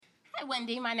Hi,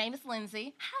 Wendy. My name is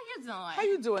Lindsay. How you doing? How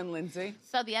you doing, Lindsay?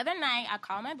 So the other night, I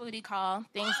called my booty call.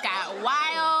 Things got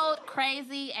wild,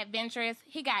 crazy, adventurous.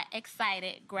 He got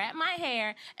excited, grabbed my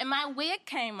hair, and my wig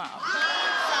came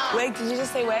off. Wig? Did you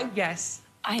just say wig? Yes.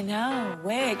 I know,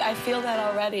 wig. I feel that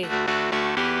already.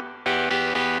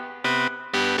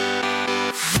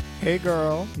 Hey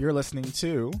girl, you're listening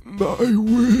to My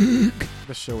Wig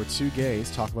the show where two gays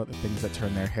talk about the things that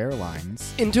turn their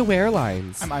hairlines into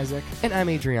airlines. I'm Isaac. And I'm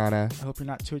Adriana. I hope you're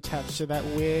not too attached to that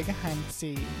wig,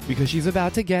 Hanksy. Because she's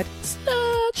about to get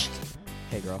snatched.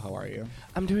 Hey girl, how are you?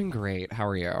 I'm doing great. How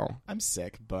are you? I'm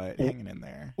sick, but hanging in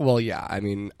there. Well, yeah. I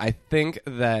mean, I think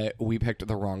that we picked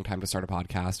the wrong time to start a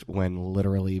podcast when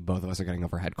literally both of us are getting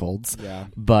over head colds. Yeah.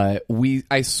 But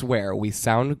I swear, we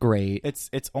sound great. It's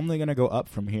only going to go up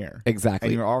from here. Exactly.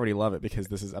 And you already love it because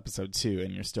this is episode 2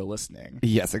 and you're still listening.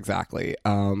 Yes, exactly.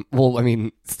 Well, I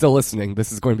mean, still listening.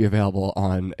 This is going to be available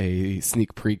on a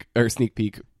sneak peek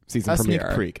season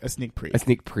premiere. A sneak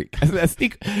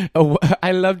peek. Oh,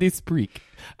 I love this preak.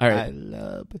 All right. I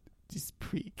love this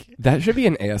preek. That should be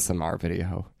an ASMR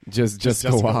video. Just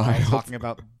go on. Talking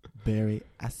about berry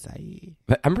acai.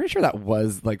 I'm pretty sure that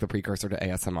was like the precursor to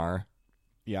ASMR.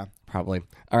 Yeah. Probably.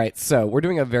 All right. So we're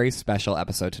doing a very special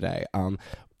episode today.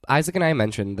 Isaac and I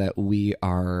mentioned that we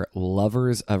are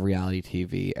lovers of reality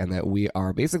TV and that we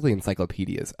are basically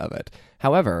encyclopedias of it.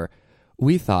 However,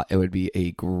 we thought it would be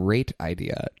a great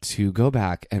idea to go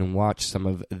back and watch some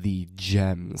of the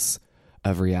gems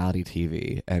of reality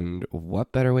TV. And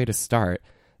what better way to start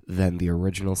than the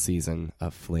original season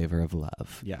of Flavor of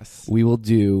Love? Yes. We will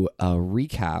do a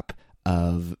recap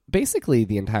of basically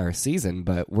the entire season,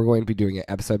 but we're going to be doing it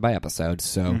episode by episode.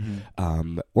 So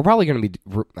we're probably going to be,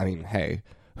 I mean, hey,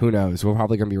 who knows? We're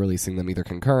probably going to be releasing them either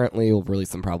concurrently. We'll release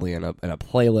them probably in a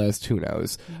playlist. Who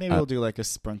knows? Maybe we'll do like a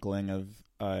sprinkling of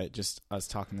just us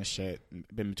talking this shit in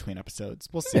between episodes.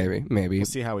 We'll see. Maybe. We'll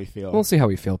see how we feel. We'll see how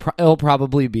we feel. It'll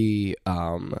probably be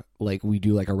like we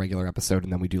do like a regular episode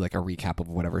and then we do like a recap of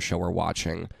whatever show we're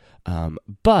watching.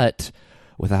 But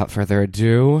without further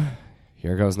ado,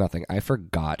 here goes nothing. I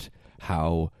forgot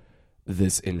how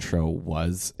this intro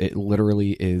was. It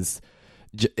literally is.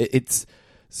 It's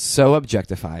so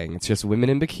objectifying. It's just women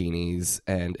in bikinis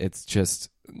and it's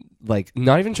just like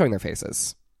not even showing their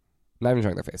faces. Not even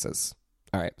showing their faces.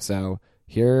 All right, so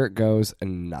here goes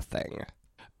nothing.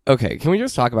 Okay, can we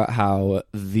just talk about how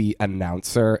the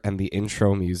announcer and the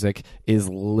intro music is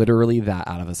literally that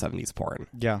out of a 70s porn?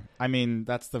 Yeah, I mean,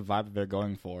 that's the vibe that they're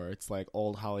going for. It's like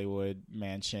old Hollywood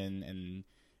mansion and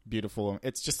beautiful.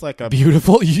 It's just like a...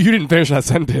 Beautiful? You didn't finish that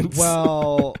sentence.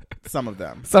 Well, some of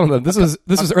them. Some of them. This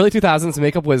was early 2000s.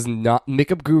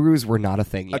 Makeup gurus were not a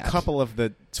thing yet. A couple of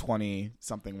the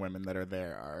 20-something women that are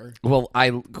there are... Well,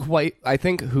 I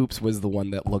think Hoops was the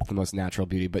one that looked the most natural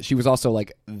beauty, but she was also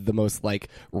like the most like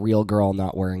real girl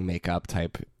not wearing makeup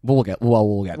type. We'll get there.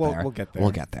 We'll get there.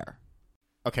 We'll get there.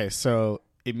 Okay, so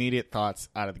immediate thoughts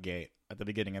out of the gate at the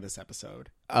beginning of this episode.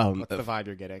 What's the vibe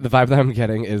you're getting? The vibe that I'm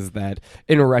getting is that,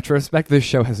 in retrospect, this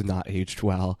show has not aged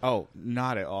well. Oh,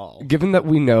 not at all. Given that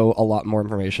we know a lot more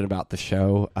information about the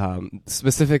show,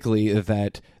 specifically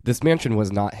that this mansion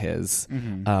was not his,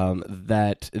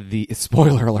 that the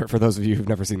spoiler alert for those of you who've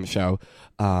never seen the show,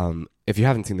 if you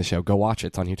haven't seen the show, go watch it.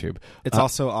 It's on YouTube. It's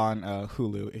also on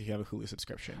Hulu if you have a Hulu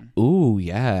subscription. Ooh,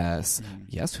 yes.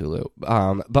 Yes, Hulu.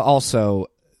 But also,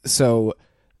 so...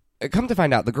 Come to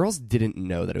find out, the girls didn't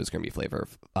know that it was going to be Flavor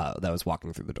that was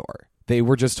walking through the door. They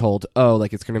were just told, oh,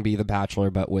 like it's going to be The Bachelor,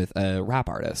 but with a rap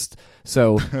artist.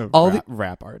 So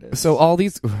rap artist. So all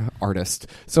these artists.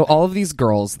 So all of these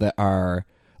girls that are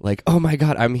like, oh my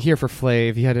god, I'm here for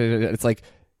Flav. It's like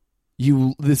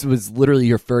this was literally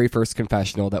your very first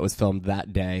confessional that was filmed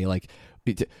that day. Like,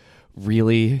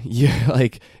 really? Yeah.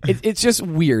 Like it's just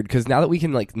weird because now that we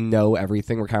can like know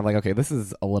everything, we're kind of like, okay, this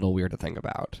is a little weird to think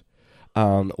about.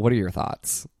 What are your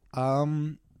thoughts?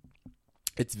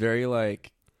 It's very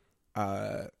like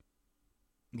low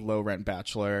rent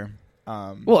Bachelor.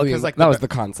 Well, because like that was the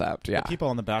concept. Yeah, the people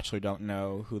on The Bachelor don't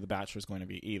know who the Bachelor is going to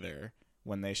be either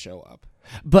when they show up.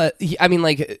 But I mean,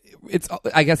 like it's.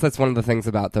 I guess that's one of the things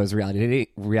about those reality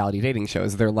dating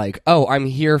shows. They're like, oh, I'm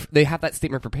here. They have that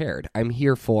statement prepared. I'm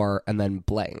here for, and then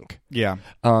blank. Yeah.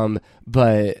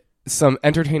 But some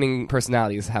entertaining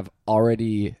personalities have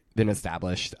already been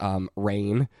established.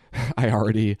 Rain,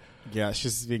 Yeah,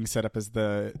 she's being set up as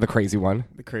the crazy one,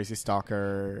 the crazy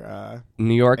stalker.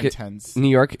 New York, intense. New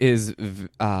York is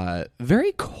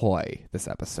very coy this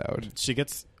episode.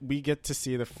 We get to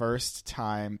see the first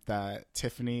time that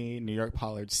Tiffany New York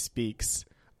Pollard speaks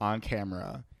on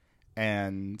camera,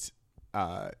 and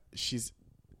she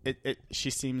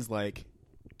seems like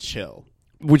chill.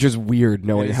 which is weird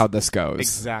knowing It is how this goes.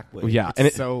 Exactly. Yeah, It's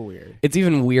and so weird. It's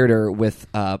even weirder with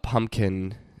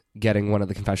Pumpkin getting one of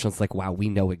the confessionals. Like, wow, we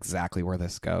know exactly where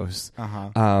this goes.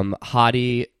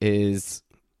 Hottie is.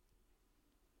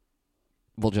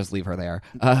 We'll just leave her there.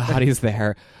 Hottie's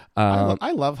there.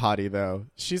 I love Hottie though.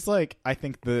 She's like, I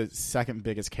think the second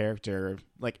biggest character.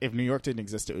 Like, if New York didn't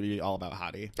exist, it would be all about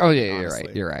Hottie. Oh yeah,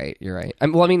 honestly. you're right.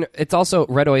 Well, I mean, it's also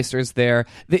Red Oyster's there.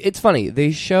 It's funny.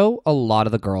 They show a lot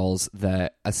of the girls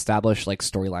that establish like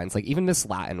storylines. Like even Miss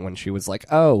Latin when she was like,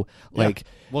 oh, like. Yeah.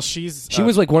 Well, she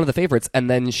was like one of the favorites, and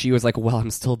then she was like, well,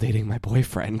 I'm still dating my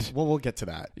boyfriend. Well, we'll get to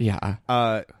that. Yeah.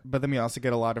 But then we also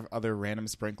get a lot of other random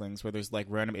sprinklings where there's like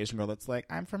random Asian girl that's like,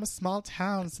 I'm from a small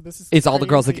town, so this is. It's all the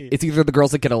girls that crazy." it's either the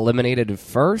girls that get eliminated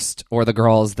first or the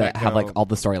girls that That have go- like all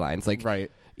the storylines. Like,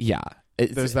 Right. yeah.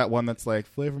 There's that one that's like,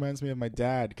 Flav reminds me of my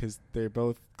dad because they're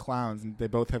both clowns and they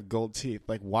both have gold teeth.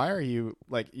 Like, why are you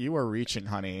like, you are reaching,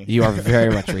 honey? You are very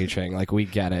much reaching. Like, we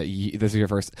get it. This is your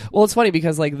first. Well, it's funny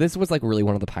because like this was like really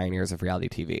one of the pioneers of reality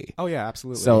TV. Oh yeah,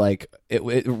 absolutely. So like it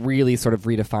really sort of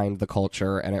redefined the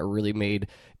culture, and it really made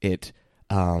it.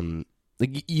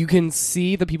 Like you can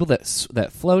see the people that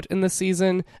float in the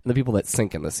season and the people that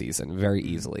sink in the season very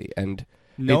easily, and.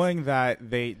 Knowing that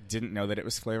they didn't know that it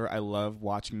was Flavor, I love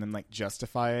watching them like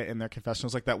justify it in their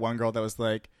confessionals. Like that one girl that was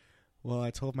like, "Well, I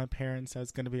told my parents I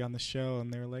was going to be on the show,"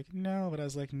 and they were like, "No," but I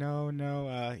was like,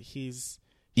 "No, he's."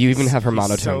 You even have her he's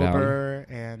monotone down. sober,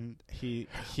 and he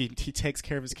takes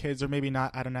care of his kids, or maybe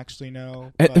not. I don't actually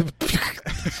know.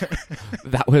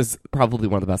 That was probably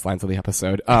one of the best lines of the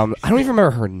episode. I don't even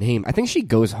remember her name. I think she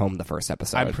goes home the first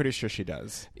episode. I'm pretty sure she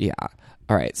does. Yeah.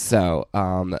 All right. So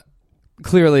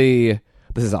clearly,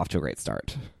 this is off to a great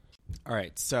start. All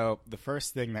right, so the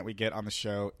first thing that we get on the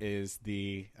show is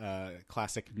the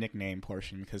classic nickname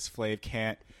portion because Flav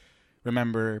can't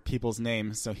remember people's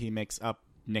names, so he makes up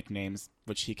nicknames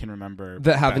which he can remember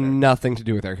That have better. nothing to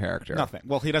do with their character. Nothing.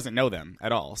 Well, he doesn't know them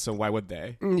at all, so why would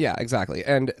they? Yeah, exactly.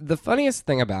 And the funniest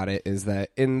thing about it is that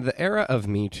in the era of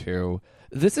Me Too,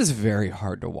 this is very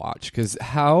hard to watch because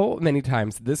how many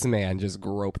times this man just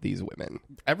groped these women?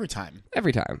 Every time.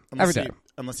 Every time.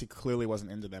 Unless he clearly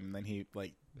wasn't into them, and then he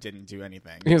like didn't do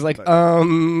anything. He was like, But-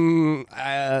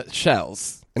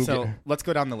 shells. And So let's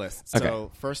go down the list. Okay.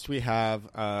 So first we have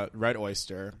Red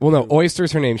Oyster. well, no,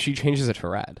 Oyster's her name. She changes it to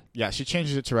Red, Yeah, she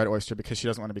changes it to Red Oyster because she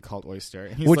doesn't want to be called Oyster.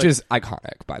 And he's which like, is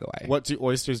iconic, by the way. what do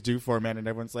oysters do for a man? And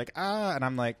everyone's like, and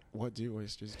I'm like, what do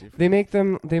oysters do for They make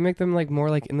them like more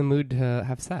like in the mood to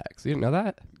have sex. You didn't know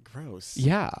that? Gross.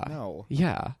 Yeah. No.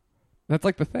 Yeah. That's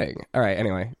like the thing. All right.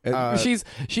 Anyway, she's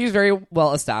very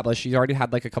well established. She's already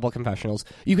had like a couple of confessionals.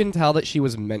 You can tell that she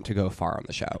was meant to go far on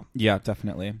the show. Yeah,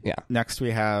 definitely. Yeah. Next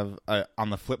we have, on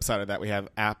the flip side of that, we have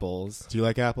apples. Do you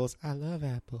like apples? I love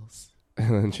apples.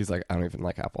 And then she's like, I don't even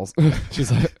like apples. She's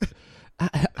like,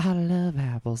 I love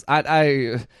apples.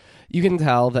 You can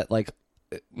tell that like,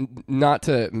 not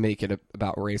to make it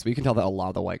about race, but you can tell that a lot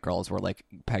of the white girls were like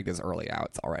pegged as early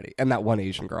outs already, and that one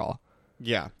Asian girl.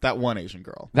 Yeah, that one Asian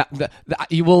girl. That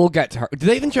you will get to her. Do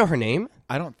they even show her name?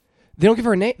 I don't. They don't give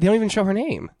her a name. They don't even show her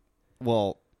name.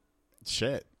 Well,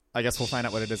 shit. I guess we'll find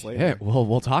out what it is later. Yeah,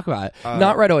 we'll talk about it.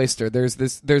 Not Red Oyster. There's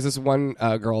this one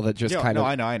girl that just kind of.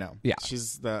 I know. Yeah.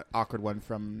 She's the awkward one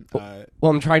from Well,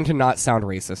 I'm trying to not sound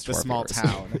racist. the for small viewers.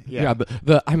 town. Yeah, Yeah.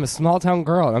 the I'm a small town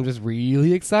girl, and I'm just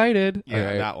really excited. Yeah,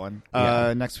 Okay. that one.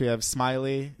 Yeah. Next we have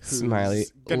Smiley. who's Smiley,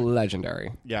 gonna-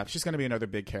 legendary. yeah, she's going to be another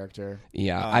big character.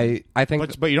 Yeah, Um, I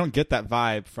think But you don't get that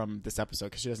vibe from this episode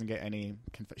because she doesn't get any.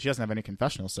 She doesn't have any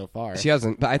confessionals so far. she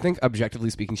hasn't. But I think objectively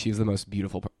speaking, she's the most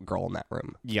beautiful girl in that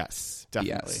room. Yes,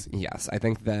 definitely. Yes. I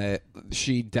think that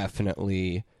she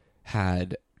definitely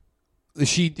had.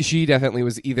 She definitely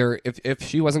was either if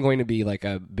she wasn't going to be like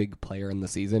a big player in the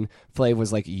season, Flav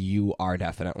was like, you are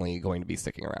definitely going to be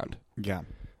sticking around. Yeah. All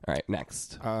right,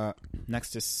 next.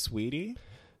 Next is Sweetie.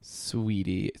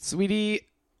 Sweetie.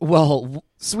 Well,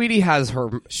 Sweetie has her.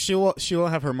 She will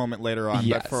have her moment later on,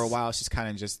 Yes. but for a while she's kind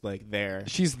of just like there.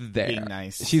 She's there. Being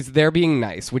nice. She's there being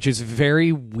nice, which is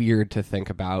very weird to think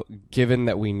about, given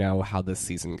that we know how this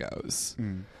season goes.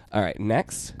 All right,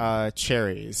 next.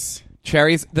 Cherries.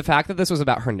 Cherries. The fact that this was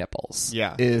about her nipples,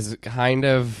 Yeah. is kind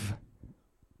of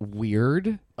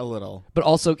weird. A little. But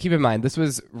also keep in mind, this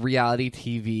was reality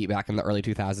TV back in the early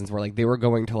 2000s where like they were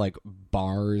going to like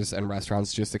bars and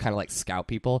restaurants just to kind of like scout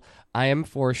people. I am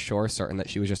for sure certain that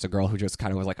she was just a girl who just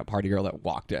kind of was like a party girl that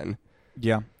walked in.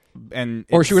 Yeah. And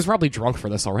Or she was probably drunk for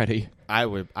this already. I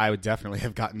would definitely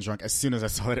have gotten drunk as soon as I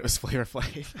saw that it was Flavor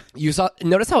Flav.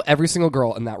 Notice how every single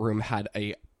girl in that room had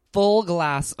a full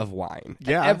glass of wine.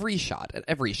 Yeah. At every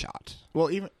shot.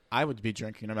 Well, even I would be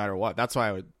drinking no matter what. That's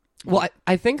why Well,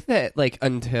 I think that like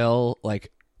until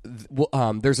like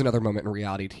there's another moment in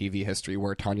reality TV history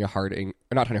where Tanya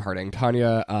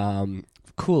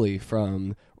Cooley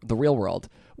from The Real World,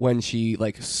 when she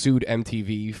like sued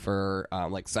MTV for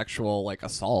like sexual like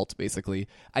assault, basically.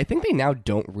 I think they now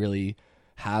don't really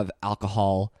have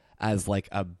alcohol as like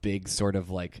a big sort of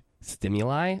like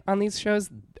stimuli on these shows,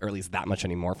 or at least that much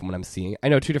anymore from what I'm seeing. I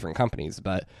know two different companies,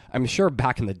 but I'm sure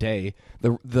back in the day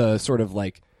the sort of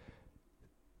like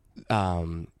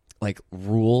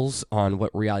rules on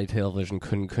what reality television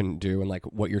couldn't do and like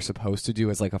what you're supposed to do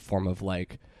as like a form of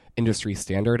like industry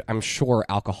standard. I'm sure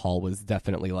alcohol was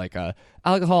definitely like a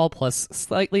alcohol plus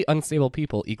slightly unstable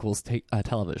people equals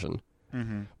television.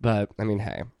 Mm-hmm. But I mean,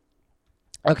 hey.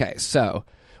 Okay, so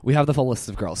we have the full list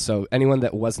of girls. So anyone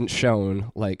that wasn't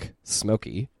shown, like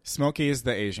Smokey. Smokey is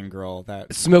the Asian girl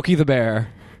that Smokey the Bear.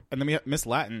 And then we have Miss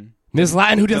Latin. Miss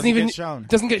Latin, who doesn't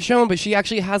get shown, but she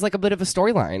actually has like a bit of a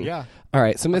storyline. Yeah. All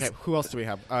right. So Miss. Okay, who else do we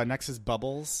have? Next is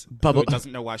Bubbles. Who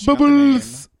doesn't know why she got the name.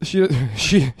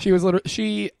 She was literally,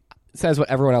 she says what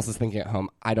everyone else is thinking at home.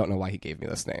 I don't know why he gave me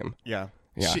this name. Yeah.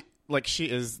 Yeah. She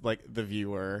is like the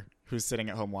viewer who's sitting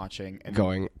at home watching and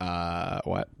going,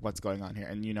 what's going on here?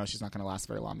 And she's not going to last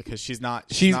very long because she's not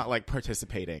like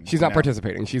participating. She's not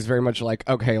participating. She's very much like,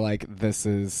 okay, like this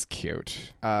is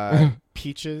cute.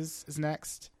 Peaches is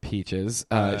next. Peaches.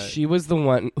 She was the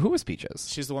one. Who was Peaches?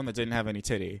 She's the one that didn't have any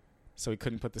titty, so he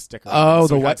couldn't put the sticker. Oh, on.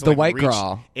 So the white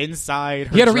girl inside.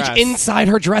 Her he had to dress. reach inside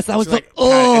her dress. That was and she's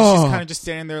kind of just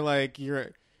standing there like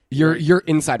You're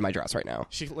inside my dress right now.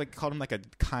 She like called him like a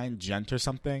kind gent or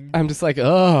something. I'm just like,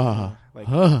 I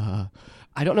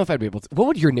don't know if I'd be able to. What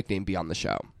would your nickname be on the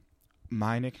show?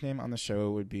 My nickname on the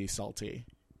show would be Salty.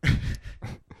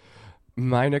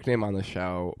 My nickname on the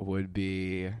show would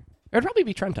be. It'd probably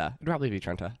be Trenta.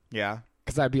 Yeah.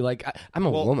 Because I'd be like, I'm a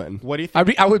woman. What do you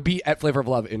think? I would be at Flavor of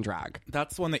Love in drag.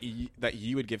 That's one that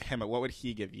you would give him. What would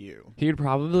he give you? He would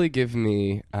probably give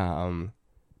me.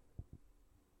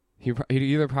 He'd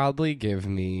either probably give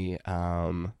me.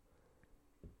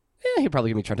 He'd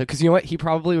probably give me Trenta. Because you know what? He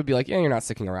probably would be like, yeah, you're not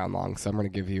sticking around long, so I'm going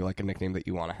to give you like a nickname that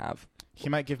you want to have. He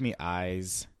might give me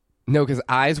Eyes. No, because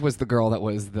Eyes was the girl that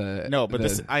was the. No, but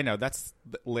I know. That's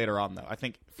later on, though. I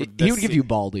think he would give you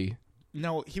Baldy.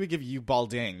 No, he would give you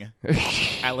Balding.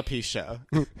 Alopecia.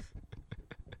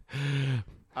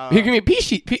 He'd give me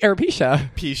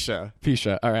Pisha.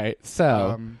 Pisha. All right.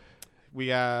 So. We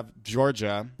have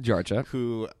Georgia.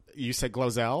 Who you said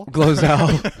Glozell?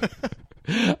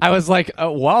 I was like,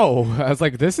 whoa. I was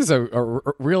like, this is a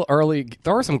real early.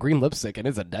 Throw her some green lipstick and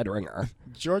it's a dead ringer.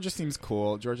 Georgia seems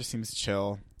cool. Georgia seems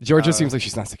chill. Georgia seems like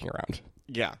she's not sticking around.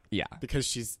 Yeah. Yeah. Because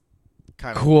she's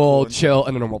kind of cool, chill,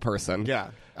 and a normal person. Yeah.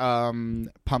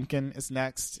 Pumpkin is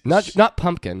next. Not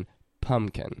Pumpkin.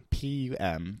 Pumpkin.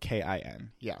 Pumkin.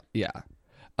 Yeah. Yeah.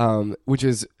 Which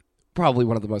is probably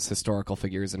one of the most historical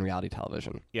figures in reality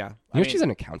television. Yeah. I mean, she's an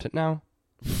accountant now.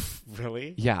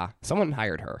 Really? Yeah. Someone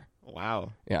hired her.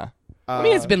 Wow. Yeah. I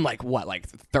mean, it's been like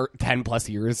 10 plus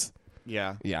years.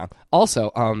 Yeah. Yeah.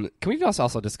 Also, can we just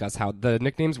also discuss how the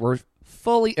nicknames were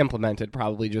fully implemented,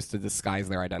 probably just to disguise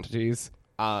their identities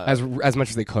as much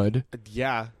as they could?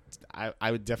 Yeah.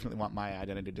 I would definitely want my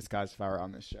identity disguised if I were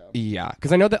on this show. Yeah,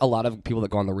 because I know that a lot of people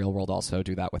that go on The Real World also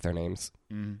do that with their names.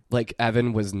 Mm. Like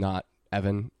Evan was not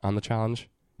Evan on the challenge.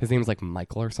 His name's like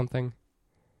Michael or something.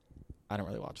 I don't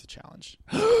really watch the challenge.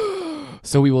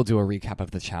 So we will do a recap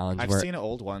of the challenge. I've seen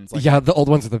old ones. Yeah, the old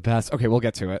ones are the best. Okay, we'll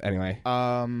get to it anyway.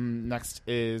 Next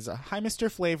is Hi, Mr.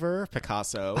 Flavor,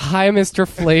 Picasso. Hi, Mr.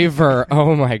 Flavor.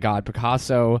 Oh my God,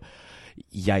 Picasso.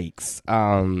 Yikes.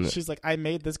 She's like, I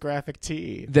made this graphic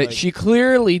tee. That she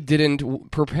clearly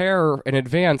didn't prepare in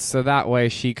advance so that way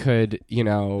she could,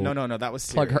 No, that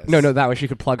was plug serious. her. No, that way she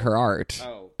could plug her art.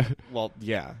 Oh, well,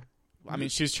 yeah. I mean,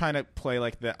 she was trying to play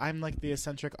like I'm like the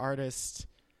eccentric artist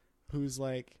who's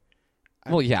like,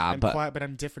 I'm quiet, but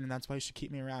I'm different, and that's why you should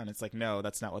keep me around. It's like, no,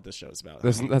 that's not what this show's about.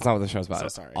 That's not what the show's about. So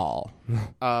sorry. At all.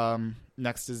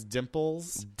 Next is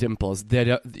Dimples.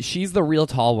 She's the real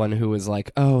tall one who was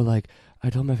like, I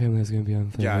told my family I was going to be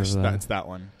on. Yeah, that's that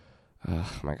one.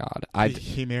 Oh my God.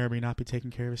 He may or may not be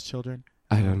taking care of his children.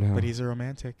 I don't know. But he's a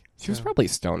romantic. She was probably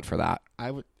stoned for that.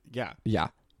 I would, yeah. Yeah.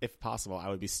 If possible, I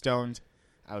would be stoned.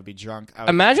 I would be drunk.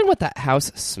 Imagine what that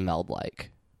house smelled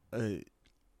like.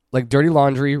 Like dirty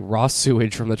laundry, raw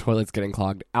sewage from the toilets getting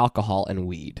clogged, alcohol, and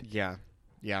weed. Yeah.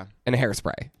 And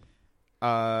hairspray.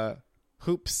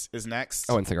 Hoops is next.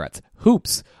 Oh, and cigarettes.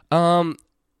 Hoops.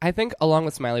 I think along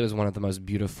with Smiley was one of the most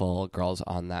beautiful girls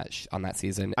on that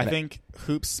season. I think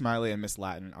Hoops, Smiley, and Miss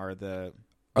Latin are the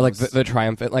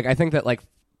triumphant. Like I think that like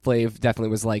Flav definitely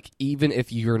was like, even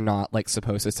if you're not like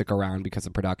supposed to stick around because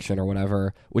of production or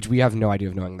whatever, which we have no idea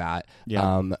of knowing that,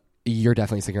 you're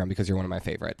definitely sticking around because you're one of my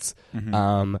favorites.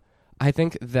 I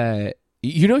think that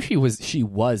she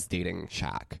was dating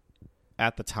Shaq.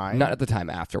 At the time? Not at the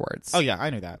time, afterwards. Oh, yeah, I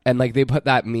knew that. And, like, they put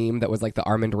that meme that was, like, the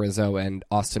Armand Rizzo and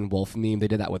Austin Wolf meme. They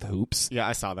did that with Hoops. Yeah,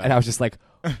 I saw that. And I was just like,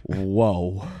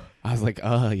 whoa. I was like,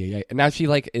 oh, yeah. And now she,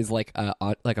 like, is, like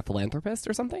a philanthropist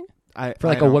or something?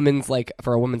 For a women's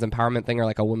empowerment thing, or,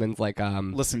 like, a women's, like...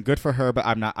 Listen, good for her, but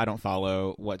I don't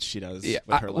follow what she does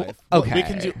with her life. Okay. We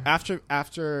can do... After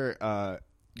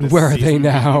Where are they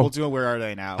now? We'll do a Where Are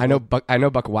They Now. I know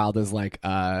Buck Wild is like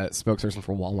a spokesperson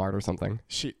for Walmart or something.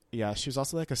 She was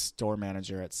also like a store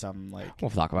manager at some like We'll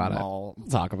talk about mall it. We'll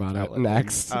talk about it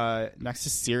next. Next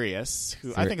is Sirius,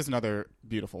 who I think is another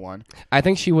beautiful one. I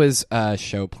think she was a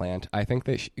show plant. I think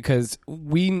that because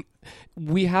we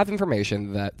have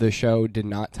information that the show did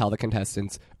not tell the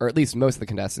contestants, or at least most of the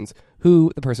contestants,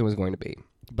 who the person was going to be.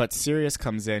 But Sirius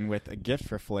comes in with a gift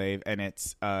for Flav, and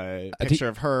it's a picture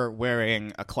of her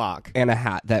wearing a clock and a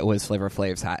hat that was Flavor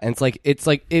Flav's hat. And it's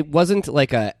like it wasn't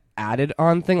like a added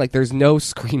on thing. Like there's no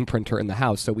screen printer in the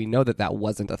house, so we know that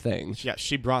wasn't a thing. Yeah,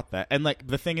 she brought that. And like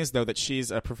the thing is though that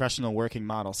she's a professional working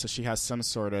model, so she has some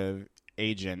sort of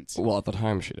agent. Well, at the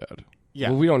time she did.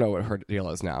 Yeah. Well, we don't know what her deal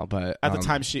is now, but at the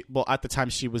time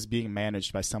she was being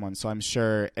managed by someone, so I'm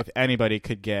sure if anybody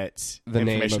could get the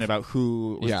information about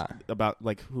who was about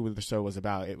like who the show was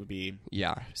about, it would be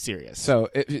Sirius. So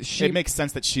it makes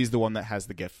sense that she's the one that has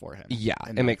the gift for him. Yeah,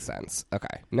 it makes sense.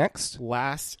 Okay. Next.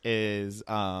 Last is he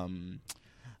should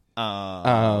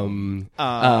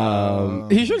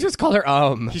have just called her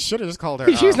He should have just called her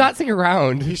She's not sticking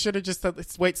around. He should have just said,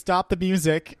 wait, stop the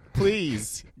music,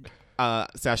 please.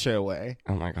 Sashay away.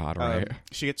 Oh my god, right.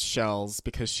 She gets shells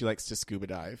because she likes to scuba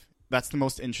dive. That's the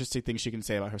most interesting thing she can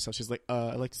say about herself. She's like,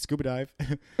 I like to scuba dive.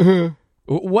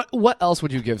 What else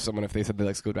would you give someone if they said they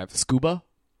like scuba dive? Scuba?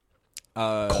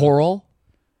 Coral?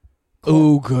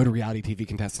 Ooh, good reality TV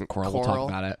contestant Coral. We'll talk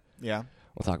about it. Yeah.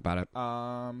 We'll talk about it.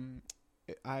 I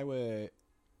would...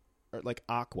 Or like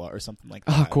Aqua or something like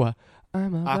that. Aqua.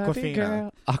 I'm a Aquafina.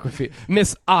 Girl. Aquafina.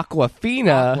 Miss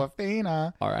Aquafina.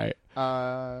 Aquafina. All right.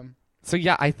 So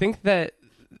yeah, I think that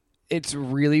it's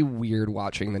really weird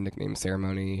watching the nickname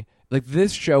ceremony. Like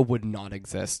this show would not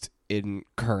exist in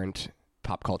current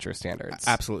pop culture standards.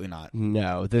 Absolutely not.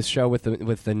 No, this show with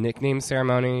the nickname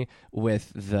ceremony,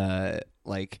 with the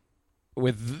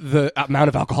amount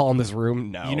of alcohol in this room.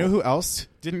 No. You know who else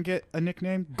didn't get a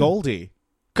nickname? Goldie.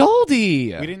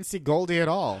 Goldie. We didn't see Goldie at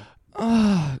all.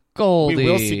 Goldie. We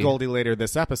will see Goldie later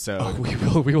this episode.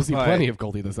 Oh, we will see plenty of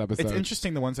Goldie this episode. It's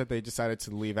interesting the ones that they decided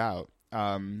to leave out.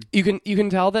 You can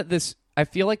tell that this. I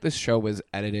feel like this show was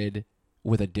edited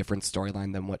with a different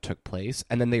storyline than what took place,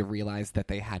 and then they realized that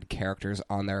they had characters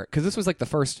on there because this was like the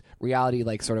first reality,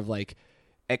 like sort of like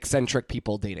eccentric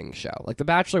people dating show. Like The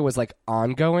Bachelor was like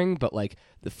ongoing, but like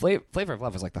the Flavor of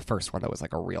Love was like the first one that was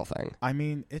like a real thing. I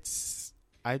mean,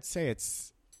 I'd say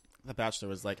The Bachelor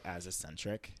was like as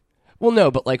eccentric. Well,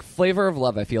 no, but like Flavor of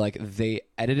Love, I feel like they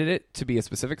edited it to be a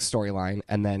specific storyline,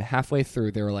 and then halfway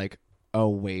through they were like, oh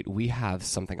wait, we have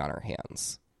something on our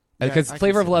hands. Because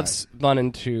Flavor of Love spun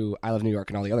into I Love New York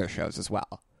and all the other shows as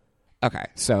well. Okay,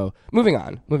 so moving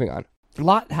on. A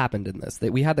lot happened in this.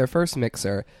 We had their first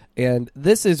mixer, and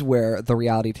this is where the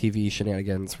reality TV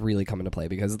shenanigans really come into play,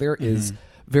 because there is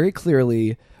very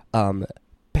clearly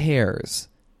pairs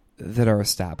that are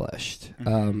established.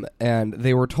 And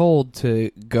they were told to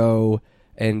go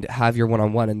and have your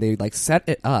one-on-one, and they like set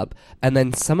it up, and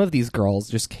then some of these girls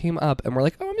just came up and were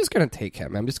like, oh, I'm just going to take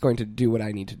him. I'm just going to do what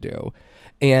I need to do.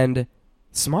 And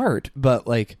smart, but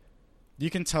like... You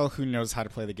can tell who knows how to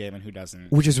play the game and who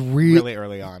doesn't. Which is really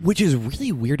early on. Which is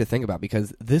really weird to think about,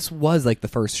 because this was like the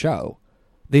first show.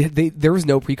 There was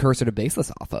no precursor to base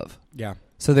this off of. Yeah.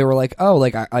 So they were like, oh,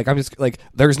 I'm just like,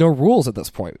 there's no rules at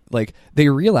this point. Like they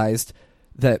realized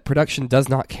that production does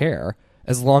not care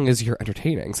as long as you're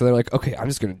entertaining. So they're like, okay, I'm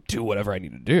just going to do whatever I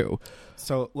need to do.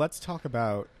 So let's talk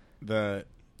about the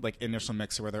like initial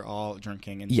mixer where they're all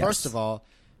drinking. And yes. First of all,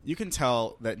 you can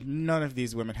tell that none of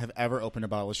these women have ever opened a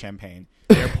bottle of champagne.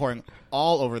 They're pouring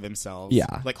all over themselves.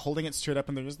 Yeah. Like holding it straight up,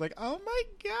 and they're just like, oh my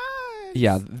God.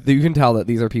 Yeah, you can tell that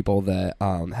these are people that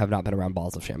have not been around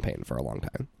bottles of champagne for a long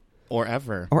time. Or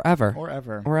ever.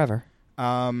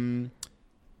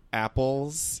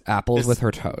 Apples with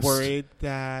her toast. Worried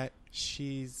that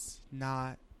she's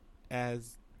not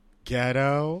as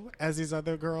ghetto as these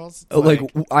other girls. Like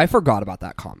I forgot about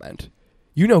that comment.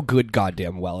 You know good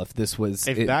goddamn well if this was...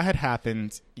 If that had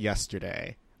happened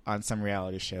yesterday on some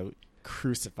reality show,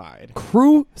 crucified.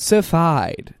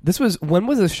 Crucified. When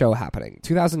was this show happening?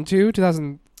 2002,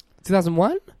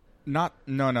 2001? No.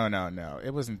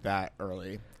 It wasn't that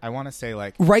early. I want to say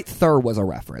like. Right Thur was a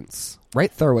reference.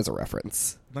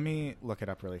 Let me look it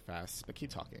up really fast, but keep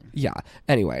talking. Yeah.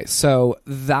 Anyway, so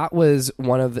that was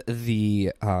one of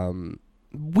the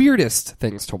weirdest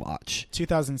things to watch.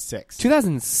 2006.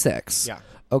 2006. Yeah.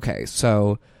 Okay,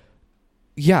 so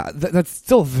yeah, that's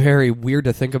still very weird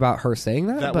to think about her saying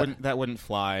that. That wouldn't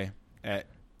fly at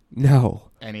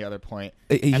no any other point.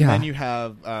 Yeah. And then you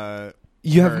have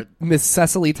you have Miss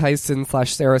Cecily Tyson /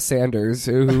 Sarah Sanders,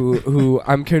 who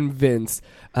I'm convinced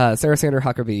Sarah Sanders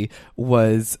Huckabee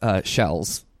was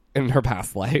Shells in her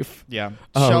past life. Yeah,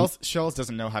 Shells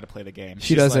doesn't know how to play the game.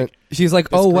 She doesn't. Like, she's like,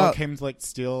 this oh girl wow, came to like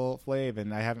steal Flav,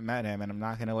 and I haven't met him, and I'm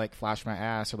not gonna like flash my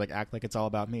ass or like act like it's all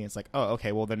about me. It's like, oh,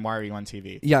 okay, well then why are you on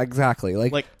TV? Yeah, exactly.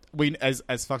 Like we as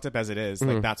fucked up as it is,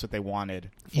 like that's what they wanted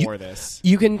for this.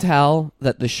 You can tell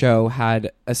that the show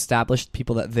had established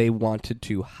people that they wanted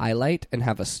to highlight and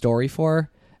have a story for.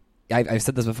 I've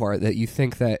said this before, that you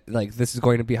think that like this is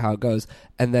going to be how it goes,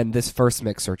 and then this first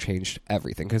mixer changed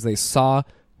everything because they saw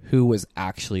who was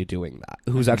actually doing that,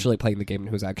 who's actually playing the game, and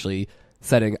who's actually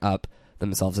setting up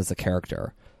themselves as a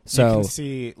character. So you can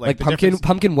see like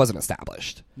Pumpkin wasn't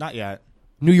established. Not yet.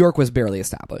 New York was barely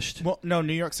established. Well, no,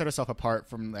 New York set herself apart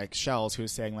from like Shells,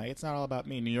 who's saying like it's not all about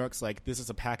me. New York's like this is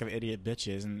a pack of idiot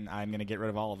bitches, and I'm gonna get rid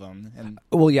of all of them. And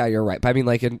well, yeah, you're right. But I mean,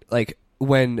 like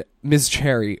when Ms.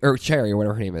 Cherry or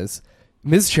whatever her name is,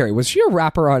 Ms. Cherry, was she a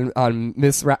rapper on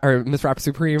Miss Rapper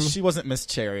Supreme? She wasn't Miss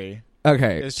Cherry.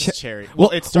 Okay, it was just Cherry. Well,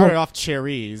 it started off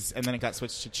Cherries, and then it got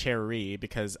switched to Cherry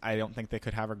because I don't think they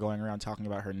could have her going around talking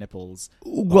about her nipples.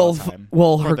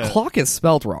 Her clock is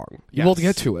spelled wrong. Yes. We'll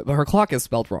get to it, but her clock is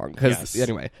spelled wrong.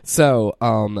 Anyway, so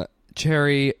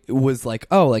Cherry was like,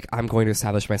 oh, like I'm going to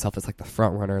establish myself as like the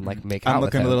front runner and like make out I'm with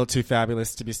looking him. a little too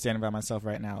fabulous to be standing by myself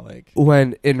right now. Like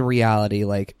when in reality,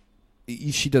 like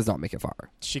she does not make it far.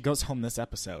 She goes home this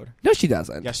episode. No, she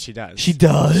doesn't. Yes, she does. She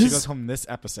does? She goes home this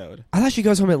episode. I thought she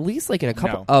goes home at least like in a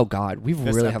couple. No. Oh God, we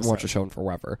This really haven't watched episode. the show in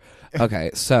forever.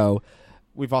 Okay, so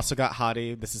We've also got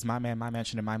Hottie. This is my man, my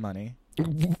mansion, and my money.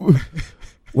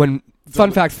 when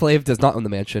fun fact, Flav does not own the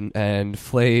mansion, and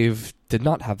Flav did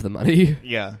not have the money.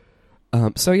 Yeah.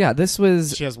 So yeah, this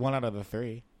was She has 1 out of the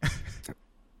 3.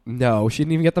 no. She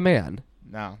didn't even get the man.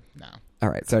 No. All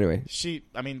right. So anyway, She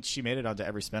made it onto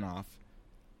every spinoff.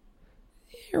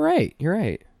 you're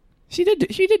right. She did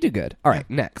do good. All right,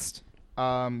 next.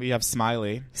 We have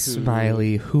Smiley.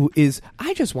 Smiley, who is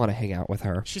I just want to hang out with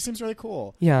her. She seems really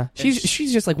cool. Yeah,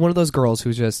 she's just like one of those girls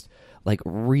who's just like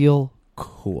real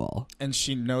cool. And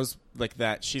she knows like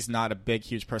that she's not a big,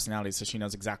 huge personality, so she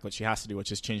knows exactly what she has to do,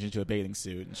 which is change into a bathing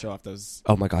suit and show off those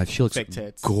Oh my God, she looks fake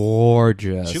tits.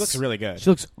 gorgeous. She looks really good. She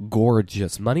looks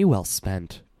gorgeous. Money well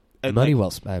spent. And, Money like,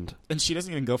 well spent. And she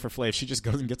doesn't even go for Flav. She just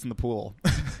goes and gets in the pool.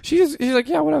 She's like,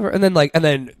 yeah, whatever. And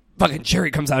then fucking Cherry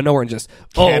comes out of nowhere and just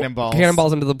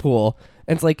cannonballs into the pool.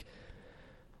 And it's like,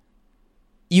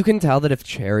 you can tell that if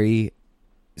Cherry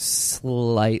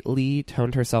slightly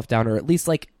toned herself down, or at least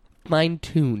like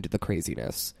fine-tuned the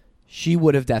craziness, she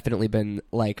would have definitely been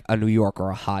like a New York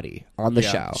or a Hottie on the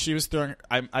show. She was throwing.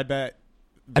 I bet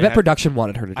production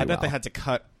wanted her to do I bet well. they had to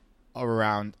cut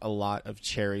around a lot of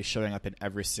Cherry showing up in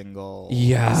every single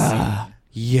scene.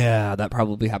 Yeah, that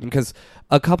probably happened because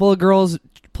a couple of girls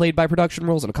played by production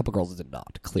roles and a couple of girls did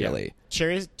not. Clearly,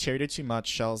 Cherry did too much.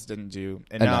 Shells didn't do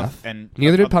enough. And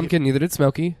neither did Pumpkin. Neither did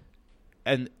Smokey.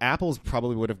 And Apples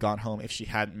probably would have gone home if she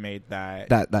hadn't made that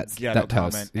ghetto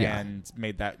comment toast, yeah. and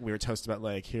made that weird toast about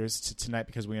like here's to tonight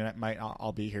because we might not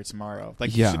all be here tomorrow.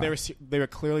 Like Yeah. they were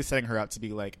clearly setting her up to be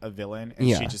like a villain, and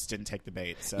Yeah. she just didn't take the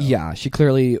bait. So Yeah, she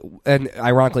clearly, and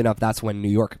ironically enough, that's when New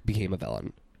York became a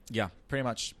villain. yeah, pretty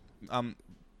much. Can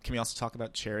we also talk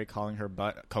about Cherry calling her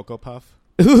butt Cocoa Puff?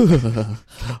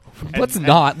 Let's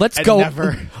not. Let's go.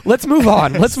 Let's move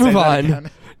on. Let's move on.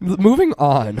 Moving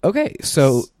on. Okay,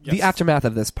 so Yes. the aftermath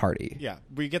of this party. Yeah,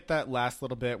 we get that last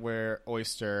little bit where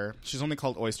Oyster, she's only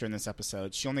called Oyster in this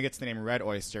episode. She only gets the name Red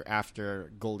Oyster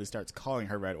after Goldie starts calling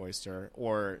her Red Oyster,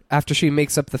 or After she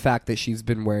makes up the fact that she's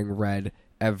been wearing red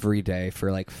every day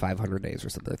for like 500 days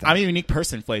or something like that. I'm a unique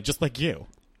person, Flav, just like you.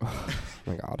 Oh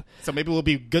my God. So maybe we'll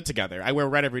be good together. I wear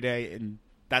red every day, and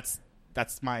that's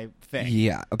my thing.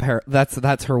 Yeah,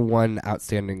 that's her one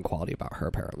outstanding quality about her,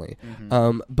 apparently.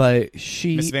 Mm-hmm. But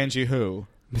she... Miss Vanjie who?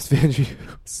 Miss Vanjie...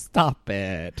 Stop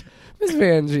it. Miss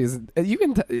Vanjie's... You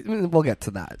can... we'll get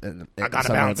to that. I gotta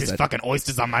balance these fucking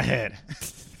oysters on my head.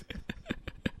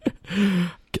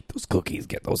 Get those cookies,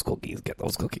 get those cookies, get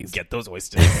those cookies. Get those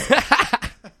oysters.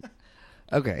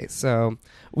 Okay, so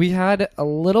we had a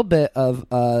little bit of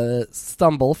a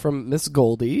stumble from Miss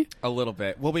Goldie. A little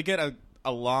bit. Well, we get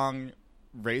a long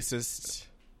racist.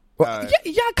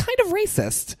 Yeah, kind of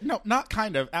racist. No, not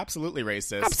kind of. Absolutely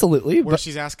racist. Absolutely. Where but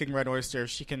she's asking Red Oyster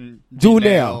if she can Do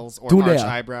nails nail. or Do arch nail.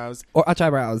 eyebrows. or arch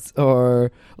eyebrows,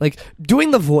 or like doing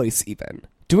the voice, even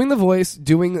doing the voice,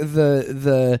 doing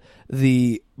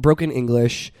the broken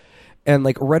English, and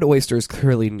like Red Oyster is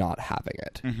clearly not having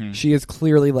it. She is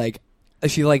clearly like But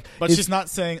she's not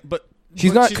saying. But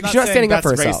She's not standing up for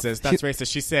herself. Racist. That's racist.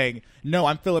 She's saying, no,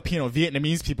 I'm Filipino.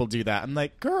 Vietnamese people do that. I'm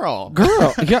like, girl.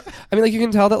 Yeah, I mean, like, you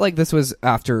can tell that like this was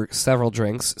after several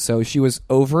drinks, so she was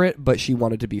over it, but she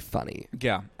wanted to be funny.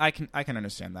 Yeah, I can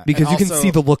understand that Because And you can also-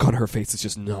 see the look on her face is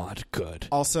just not good.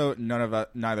 Also,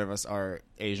 neither of us are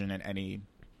Asian in any.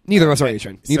 Neither of us are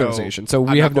Asian. Neither of us are Asian. So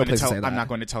we have no place to say that. I'm not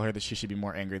going to tell her that she should be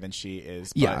more angry than she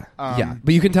is. Yeah, but, yeah.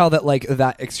 But you can tell that like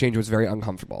that exchange was very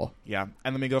uncomfortable. Yeah,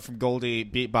 and then we go from Goldie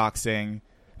beatboxing,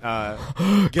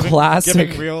 Classic.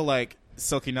 giving real like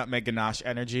Silky Nutmeg Ganache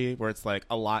energy, where it's like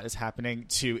a lot is happening,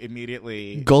 to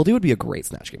immediately Goldie would be a great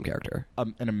Snatch Game character.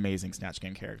 an amazing Snatch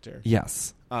Game character.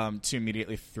 Yes. To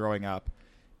immediately throwing up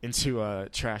into a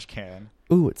trash can.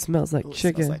 Ooh, it smells like Ooh, it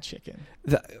chicken. smells like chicken.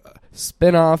 The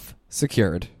spin-off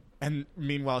secured. And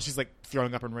meanwhile, she's like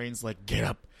throwing up, and Rain's like, "Get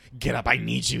up, I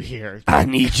need you here." I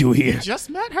need you You here. just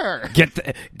met her.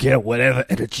 Get whatever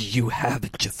energy you have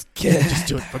and just get. Just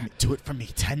do it for me. Do it for me.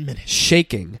 10 minutes.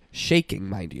 Shaking,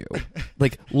 mind you.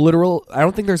 Like literal. I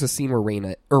don't think there's a scene where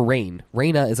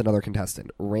Raina is another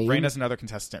contestant. Rain is another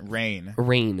contestant.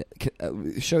 Rain.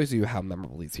 Shows you how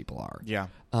memorable these people are. Yeah.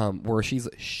 Where she's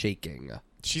shaking.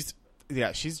 She's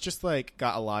just like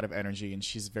got a lot of energy, and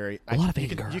she's very A lot of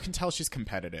anger. You can tell she's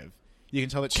competitive. You can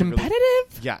tell that she's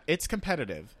Competitive? Yeah, it's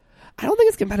competitive. I don't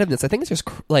think it's competitiveness. I think it's just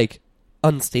like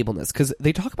unstableness, because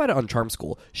they talk about it on Charm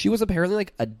School. She was apparently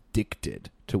like addicted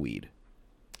to weed.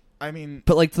 I mean,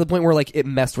 But like to the point where like it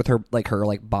messed with her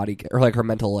body or like her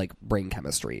mental like brain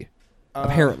chemistry.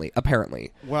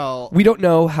 Apparently. well, We don't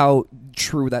know how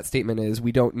true that statement is.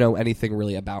 We don't know anything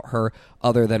really about her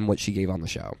other than what she gave on the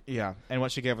show. yeah, and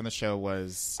what she gave on the show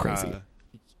was Crazy.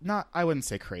 I wouldn't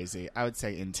say crazy. I would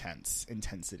say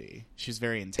intensity. She's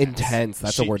very intense. Intense,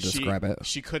 that's a word to describe it.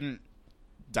 She couldn't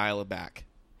dial it back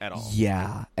at all.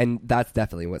 Yeah, and that's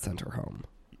definitely what sent her home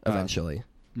eventually.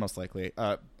 Most likely.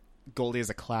 Goldie is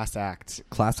a class act,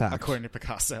 Class act. according to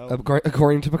Picasso.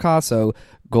 According to Picasso,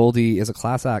 Goldie is a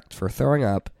class act for throwing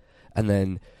up and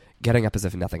then getting up as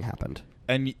if nothing happened.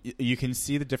 And you can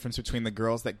see the difference between the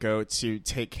girls that go to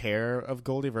take care of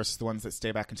Goldie versus the ones that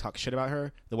stay back and talk shit about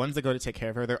her. The ones that go to take care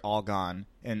of her, they're all gone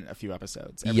in a few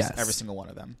episodes. Every single one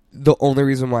of them. The only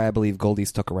reason why I believe Goldie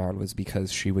stuck around was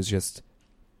because she was just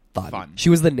fun. She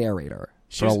was the narrator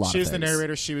for a lot of things. She was the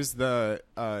narrator. She was the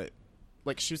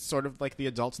she was sort of like the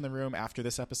adult in the room after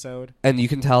this episode. And you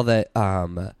can tell that I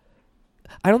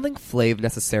don't think Flav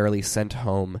necessarily sent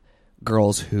home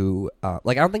girls who I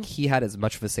don't think he had as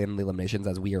much of a say in the eliminations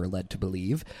as we are led to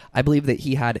believe. I believe that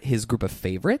he had his group of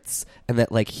favorites, and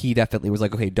that like he definitely was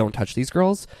like, okay, don't touch these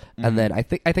girls. Mm-hmm. And then I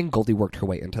think Goldie worked her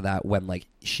way into that when like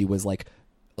she was like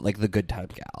the good time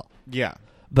gal. Yeah.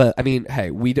 But I mean, hey,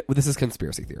 this is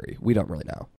conspiracy theory. We don't really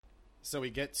know. So we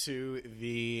get to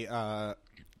the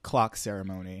clock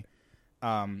ceremony.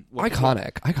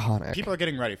 Iconic. People are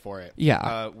getting ready for it.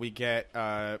 Yeah. We get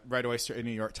Red Oyster in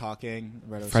New York talking.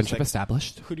 Red Oyster's Friendship like,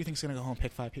 established. Who do you think's gonna go home?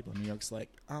 Pick 5 people. New York's like,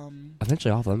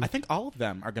 Eventually, all of them. I think all of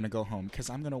them are gonna go home because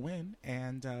I'm gonna win.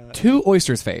 And To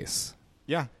Oyster's face,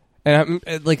 yeah, and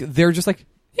like they're just like,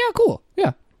 yeah, cool,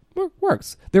 yeah,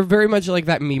 works. They're very much like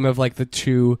that meme of like the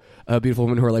two beautiful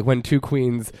women who are like when two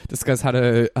queens discuss how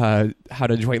to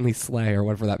jointly slay or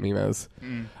whatever that meme is.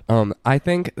 I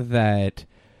think that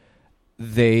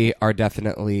they are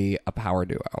definitely a power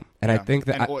duo, and I think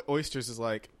that Oysters is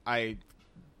like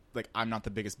I'm not the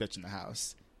biggest bitch in the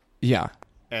house. Yeah.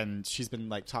 And she's been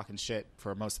like talking shit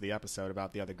for most of the episode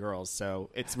about the other girls, so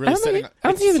it's I really don't setting.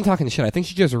 think she's been talking shit. I think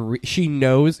she just she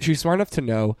knows, she's smart enough to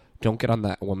know, don't get on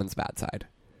that woman's bad side.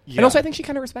 Yeah. And also, I think she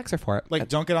kind of respects her for it. Like,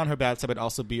 don't get on her bad side, but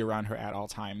also be around her at all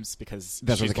times because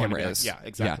that's she's where the going camera to be, is. Yeah,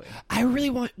 exactly. Yeah. I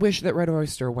really wish that Red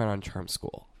Oyster went on Charm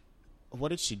School. What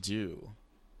did she do?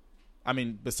 I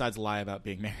mean, besides lie about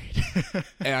being married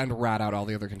and rat out all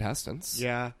the other contestants.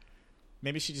 Yeah,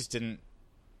 maybe she just didn't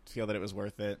feel that it was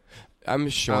worth it. I'm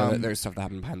sure that there's stuff that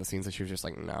happened behind the scenes that she was just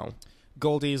like, no.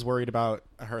 Goldie's worried about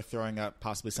her throwing up,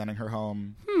 possibly sending her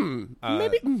home.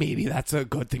 Maybe that's a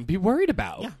good thing to be worried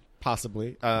about. Yeah,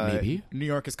 possibly. Maybe. New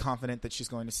York is confident that she's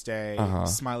going to stay.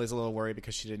 Smiley's a little worried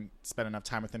because she didn't spend enough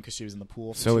time with him because she was in the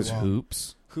pool. So is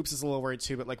Hoops. Hoops is a little worried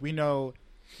too, but like we know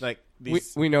Like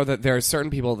these, we know that there are certain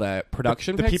people that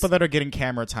production the picks, people that are getting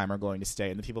camera time are going to stay,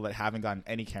 and the people that haven't gotten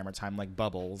any camera time, like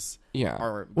Bubbles, yeah.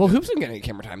 are Well, Hoops been getting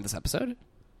camera time this episode.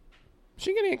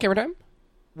 She getting camera time?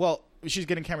 well, she's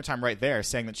getting camera time right there,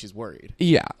 saying that she's worried.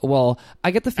 Yeah. Well,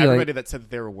 I get the feeling. Everybody that said that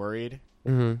they were worried,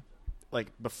 Mhm. like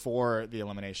before the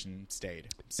elimination, stayed.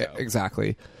 So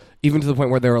Exactly. Even to the point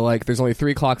where they were like, "There's only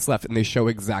 3 clocks left," and they show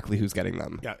exactly who's getting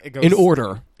them. yeah, it goes in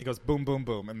order. It goes boom, boom,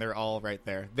 boom, and they're all right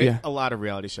there. Yeah. A lot of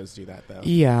reality shows do that, though.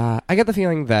 Yeah, I get the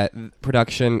feeling that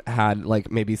production had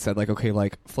like maybe said like, okay,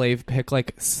 like Flav pick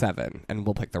like 7, and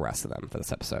we'll pick the rest of them for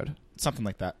this episode. Something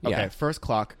like that. Yeah. Okay, first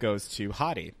clock goes to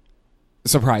Hottie.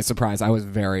 Surprise, surprise! I was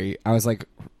like,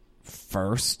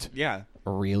 first, Yeah,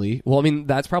 really? Well, I mean,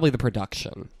 that's probably the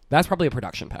production. That's probably a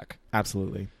production pick.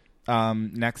 absolutely.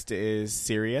 Next is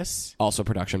Sirius. Also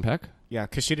production pick. Yeah,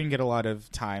 because she didn't get a lot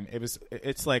of time.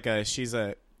 It's like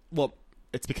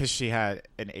it's because she had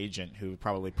an agent who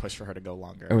probably pushed for her to go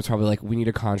longer. It was probably like, we need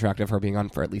a contract of her being on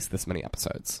for at least this many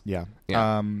episodes. Yeah.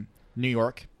 Yeah. New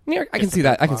York. New York, I can It's see the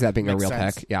that. third I can see that clock. being a Makes real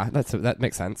sense. pick. Yeah, that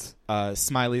makes sense.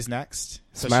 Smiley's next.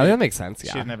 So Smiley, she, that makes sense. She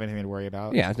Yeah. didn't have anything to worry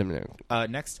about. Yeah.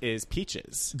 Next is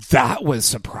Peaches. That was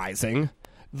surprising.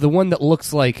 The one that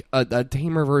looks like a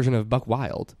tamer version of Buck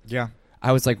Wild. Yeah.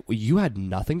 I was like, you had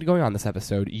nothing going on this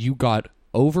episode. You got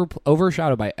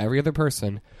overshadowed by every other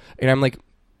person, and I'm like,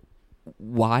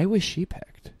 why was she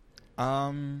picked?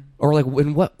 Or like,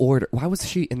 in what order? Why was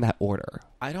she in that order?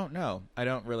 I don't know. I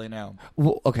don't really know.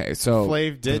 Well, okay, so Flav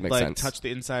did doesn't make like sense. touch the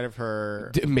inside of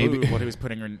her Maybe- boob when he was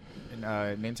putting her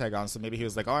name tag on. So maybe he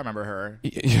was like, "Oh, I remember her.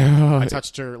 Yeah. I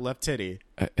touched her left titty,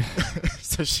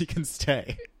 so she can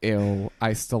stay." Ew,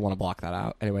 I still want to block that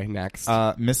out. Anyway, next.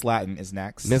 Miss Latin is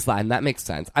next. Miss Latin, that makes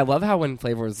sense. I love how when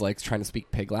Flavor was like trying to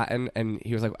speak Pig Latin, and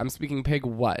he was like, "I'm speaking Pig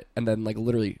what?" And then like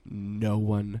literally no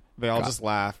one. They all got- just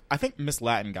laugh. I think Miss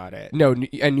Latin got it. No,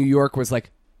 and New York was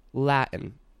like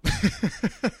Latin,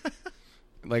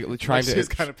 like trying She to was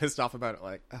kind of pissed off about it.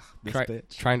 Like, ugh, this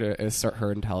bitch. trying to assert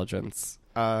her intelligence.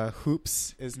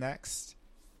 Hoops is next,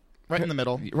 right in the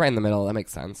middle, Right in the middle. That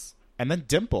makes sense. and then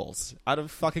Dimples out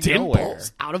of fucking nowhere.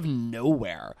 Dimples out of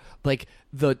nowhere, like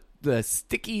the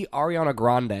sticky Ariana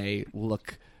Grande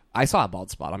look. I saw a bald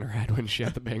spot on her head when she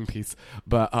had the bang piece,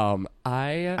 but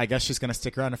I guess she's gonna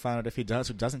stick around to find out if he does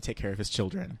or doesn't take care of his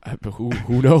children.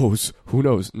 who knows? Who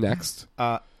knows? Next,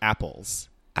 Apples.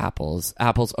 apples.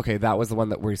 Okay, that was the one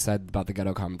that we said about the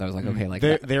ghetto comment. That was like, okay, like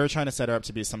They were trying to set her up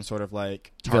to be some sort of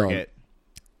like target.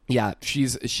 yeah,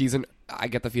 she's an. I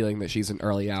get the feeling that she's an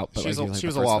early out, but She was like,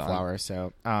 a wallflower.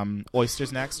 So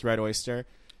Oyster's next. Red Oyster.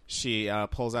 She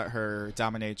pulls out her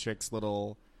dominatrix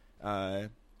little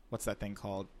what's that thing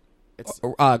called? It's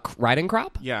riding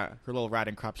crop. yeah, her little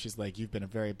riding crop. She's like, "You've been a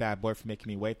very bad boy for making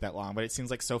me wait that long," but it seems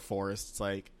like so forced. It's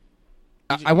like,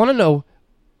 I want to know.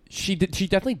 She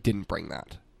definitely didn't bring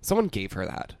that. Someone gave her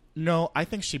that. no, I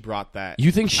think she brought that.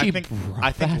 You think she I think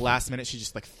brought that? last minute she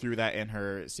just like threw that in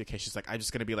her suitcase. She's like, "I'm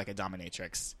just gonna be like a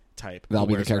dominatrix type." That'll who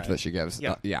be the wears character red." that she gives.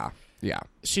 Yeah. Yeah.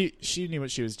 She knew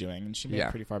what she was doing, and she made Yeah.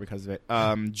 it pretty far because of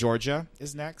it. Georgia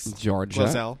is next.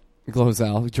 Georgia.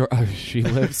 Glozell. She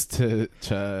lives to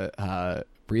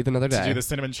breathe another day. To do the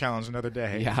cinnamon challenge another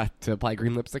day. Yeah, to apply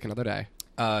green lipstick another day.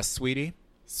 Sweetie.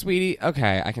 Sweetie,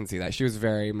 okay, I can see that. She was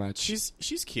very much. She's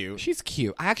cute. She's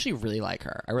cute. I actually really like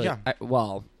her. I really. Yeah.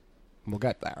 Well, we'll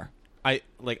get there. I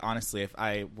like honestly, if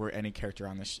I were any character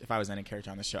on this, if I was any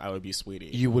character on this show, I would be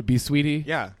Sweetie. You would be Sweetie.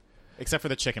 Yeah, except for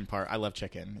the chicken part. I love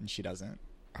chicken, and she doesn't.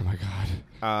 Oh my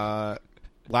god.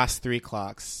 Last 3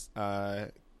 clocks.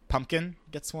 Pumpkin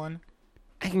gets one.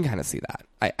 I can kind of see that.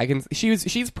 I can.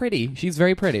 She's pretty. She's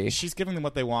very pretty. She's giving them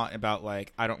what they want about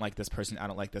like, I don't like this person. I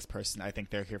don't like this person. I think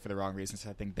they're here for the wrong reasons.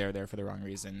 I think they're there for the wrong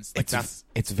reasons. Like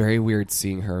It's very weird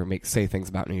seeing her say things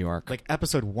about New York. like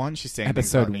episode 1. She's saying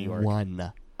episode things about New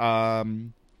York.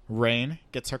 1. Rain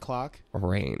gets her clock.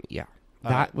 Rain. Yeah.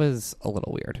 That was a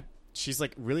little weird. She's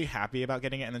like really happy about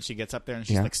getting it, and then she gets up there and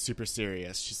she's Yeah. like super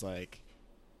serious. She's like,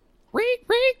 Rain.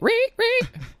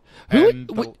 And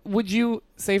would you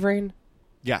save Rain?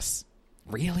 yes,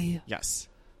 Really? yes,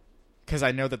 because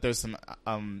I know that there's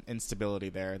some instability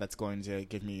there that's going to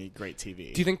give me great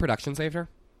TV. Do you think production saved her?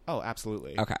 Oh,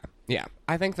 absolutely. Okay. Yeah.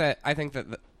 I think that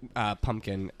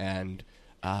Pumpkin and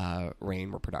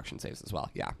Rain were production saves as well.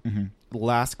 Yeah.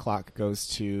 Last clock goes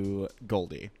to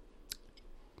Goldie.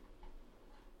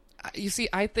 You see,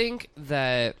 I think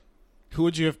that Who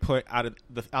would you have put out of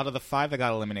the 5 that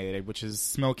got eliminated, which is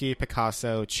Smokey,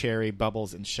 Picasso, Cherry,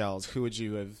 Bubbles, and Shells? Who would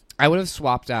you have? I would have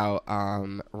swapped out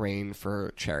Rain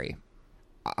for Cherry.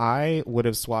 I would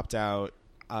have swapped out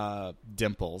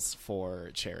Dimples for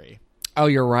Cherry. Oh,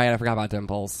 you're right. I forgot about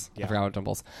Dimples. Yeah. I forgot about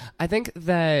Dimples. I think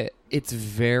that it's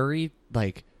very,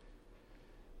 like,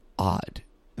 odd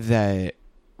that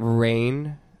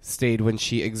Rain stayed when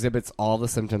she exhibits all the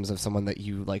symptoms of someone that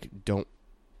you, like, don't...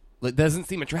 Like, doesn't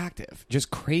seem attractive.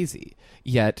 Just crazy.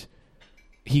 Yet,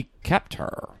 he kept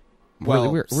her. Well,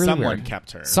 really weird. Really someone weird.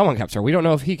 kept her. Someone kept her. We don't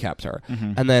know if he kept her.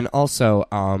 Mm-hmm. And then also,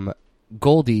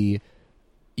 Goldie,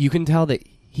 you can tell that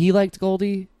he liked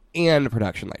Goldie and the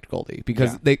production liked Goldie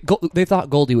because they thought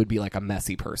Goldie would be like a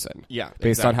messy person. Yeah,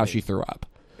 based on how exactly. she threw up.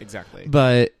 Exactly.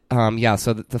 But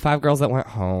so the 5 girls that went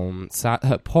home,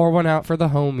 pour one out for the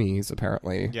homies.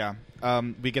 Apparently, Yeah.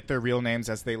 We get their real names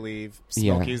as they leave.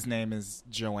 Yeah. Smokey's name is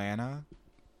Joanna.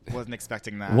 Wasn't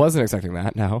expecting that. wasn't expecting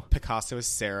that. No, Picasso is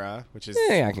Sarah, which is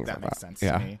Yeah, I can that accept makes that. sense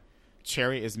Yeah. to me.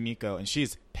 Cherry is Miko, and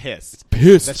she's pissed.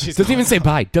 pissed. She's Doesn't even not- say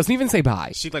bye. Doesn't even say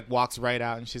bye. She like walks right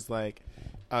out, and she's like,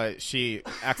 she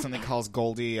accidentally calls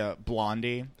Goldie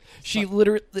Blondie. She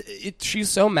literally, she's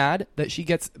so mad that she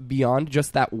gets beyond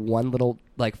just that one little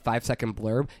like 5-second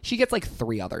blurb. She gets like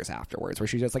 3 others afterwards, where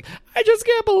she's just like, I just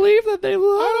can't believe that they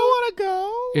love. I don't want to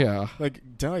go. Yeah. Like,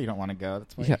 duh, you don't want to go.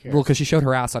 That's why Yeah, you're here. well, because she showed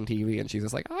her ass on TV, and she's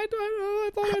just like, I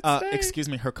thought I'd stay. Excuse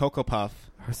me, her Cocoa Puff.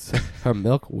 Her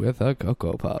milk with a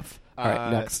Cocoa Puff. All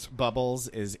right, next. Bubbles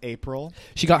is April.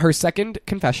 She got her second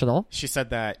confessional. She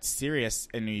said that Sirius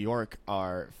and New York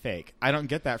are fake. I don't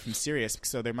get that from Sirius,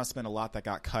 so there must have been a lot that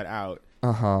got cut out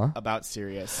about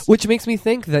Sirius. Which makes me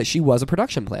think that she was a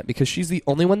production plant because she's the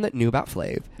only one that knew about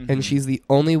Flav, and she's the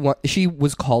only one. She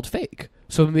was called fake.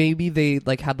 So maybe they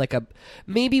like had like a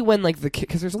when like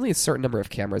because there's only a certain number of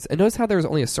cameras, and notice how there's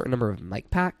only a certain number of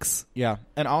mic packs. Yeah,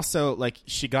 and also like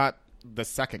she got the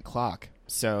second clock.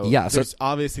 So Yeah, so- there's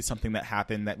obviously something that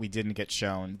happened that we didn't get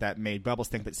shown that made Bubbles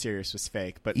think that Sirius was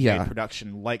fake, but Yeah. made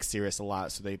production like Sirius a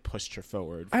lot, so they pushed her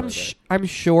forward. I'm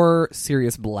sure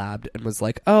Sirius blabbed and was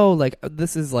like, oh, like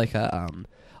this is like a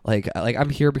like I'm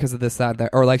here because of this, that, and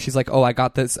that, or like she's like, oh, I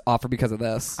got this offer because of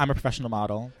this. I'm a professional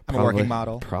model. I'm a Probably. working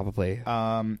model. Probably.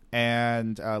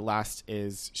 And last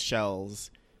is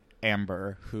Shell's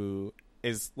Amber, who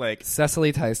is like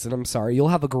Cecily Tyson, I'm sorry. You'll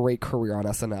have a great career on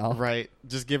SNL. right.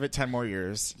 Just give it 10 more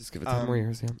years. Just give it 10 more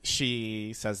years, yeah.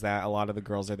 She says that a lot of the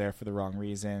girls are there for the wrong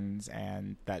reasons,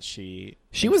 and that she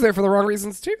was there for the wrong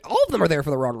reasons, too. All of them are there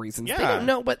for the wrong reasons. They Yeah. don't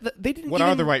know, but they didn't What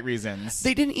even, are the right reasons?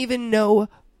 They didn't even know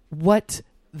what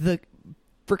the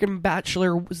freaking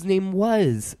bachelor's name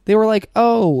was. They were like,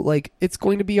 oh, like, it's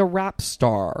going to be a rap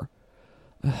star.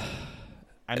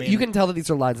 I mean, You can tell that these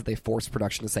are lines that they forced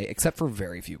production to say, except for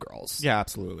very few girls. yeah,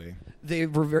 absolutely. They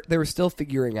were still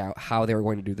figuring out how they were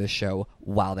going to do this show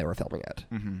while they were filming it.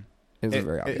 Mm-hmm. It was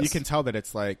very obvious. You can tell that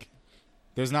it's like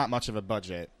there's not much of a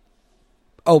budget.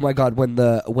 Oh my god, when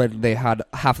they had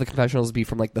half the confessionals be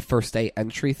from like the first day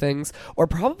entry things, or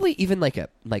probably even like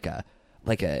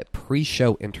a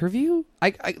pre-show interview.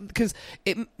 Because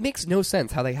it makes no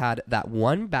sense how they had that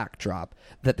one backdrop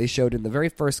that they showed in the very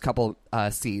first couple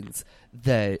scenes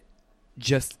that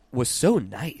just was so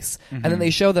nice, and then they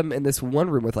show them in this one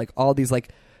room with like all these like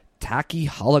tacky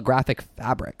holographic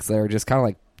fabrics that are just kind of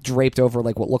like draped over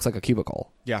like what looks like a cubicle.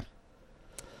 Yeah.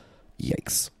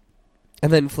 Yikes.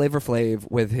 And then Flavor Flav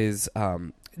with his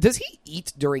does he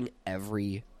eat during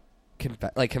every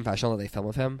confessional that they film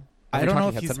with him? I don't know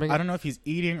if he's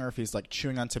eating or if he's like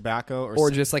chewing on tobacco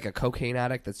or just like a cocaine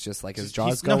addict that's just like his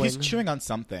jaw's going. No, he's chewing on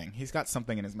something. He's got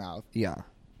something in his mouth. Yeah.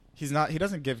 He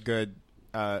doesn't give good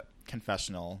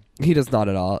confessional. He does not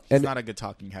at all. He's and not a good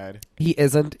talking head. he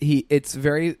isn't. It's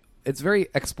very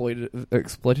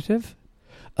exploitative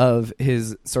of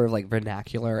his sort of like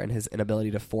vernacular and his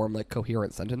inability to form like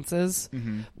coherent sentences.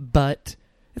 But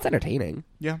it's entertaining.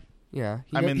 Yeah. Yeah.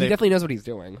 He I mean, he definitely knows what he's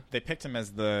doing. They picked him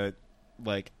as the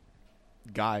like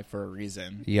guy for a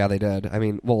reason. Yeah, they did. I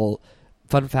mean, well,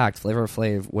 fun fact, Flavor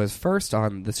Flav was first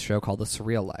on this show called The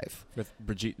Surreal Life. With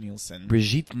Brigitte Nielsen.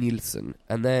 Brigitte Nielsen.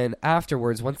 And then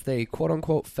afterwards, once they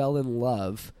quote-unquote fell in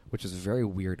love, which is very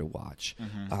weird to watch,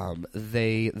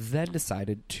 they then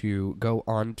decided to go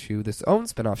on to this own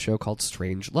spin-off show called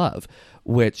Strange Love,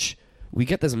 which we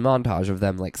get this montage of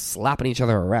them, like, slapping each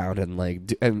other around and,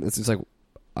 like, and it's just like,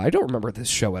 I don't remember this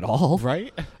show at all.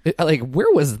 Right? Like,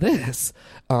 where was this?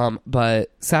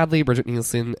 But sadly, Brigitte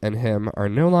Nielsen and him are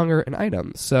no longer an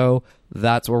item. So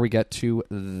that's where we get to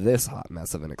this hot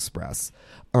mess of an express.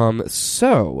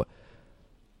 So,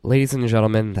 ladies and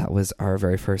gentlemen, that was our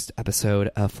very first episode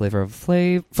of Flavor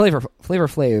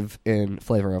Flav in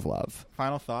Flavor of Love.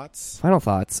 Final thoughts? Final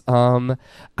thoughts.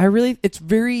 It's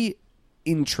very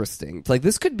interesting. Like,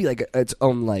 this could be like its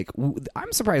own, like,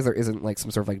 I'm surprised there isn't like some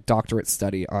sort of like doctorate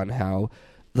study on how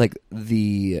like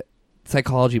the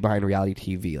psychology behind reality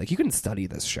TV. Like, you can study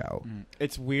this show.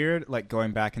 It's weird, like,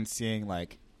 going back and seeing,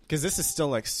 like, because this is still,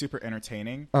 like, super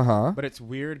entertaining. But it's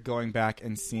weird going back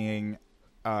and seeing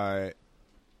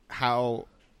how,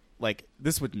 like,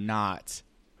 this would not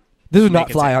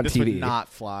fly on this TV. Would not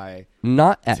fly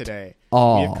Not at today.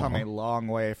 all. We have come a long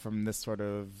way from this sort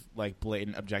of, like,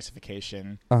 blatant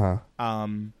objectification. At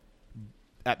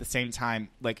the same time,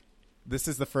 like, this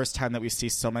is the first time that we see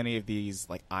so many of these,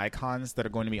 like, icons that are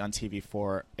going to be on TV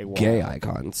for a while. Gay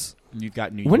icons. You've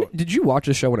got New When York. did you watch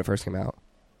the show when it first came out?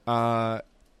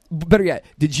 Better yet,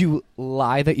 did you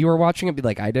lie that you were watching it? Be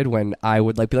like I did when I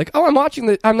would, like, be like, "Oh, I'm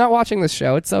not watching this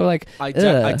show." It's so, like, I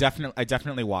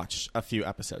definitely watched a few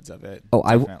episodes of it. Oh,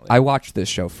 definitely. I watched this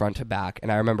show front to back,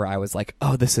 and I remember I was like,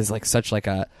 "Oh, this is, like, such, like,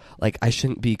 a, like, I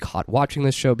shouldn't be caught watching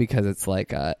this show because it's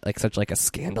like such, like, a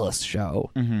scandalous show."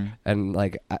 And,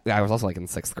 like, I was also, like, in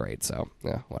 6th grade, so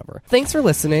yeah, whatever. Thanks for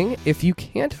listening. If you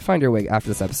can't find your wig after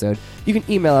this episode, you can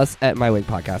email us at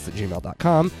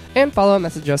mywigpodcast@gmail.com and follow and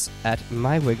message us at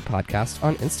mywigpodcast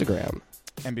on Instagram.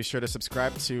 And be sure to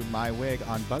subscribe to My Wig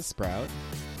on Buzzsprout.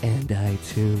 And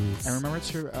iTunes. And remember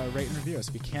to rate and review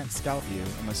us. We can't scalp you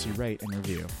unless you rate and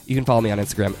review. You can follow me on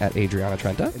Instagram at Adriana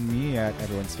Trenta. And me at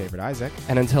everyone's favorite Isaac.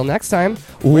 And until next time,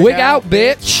 wig out,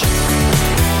 bitch!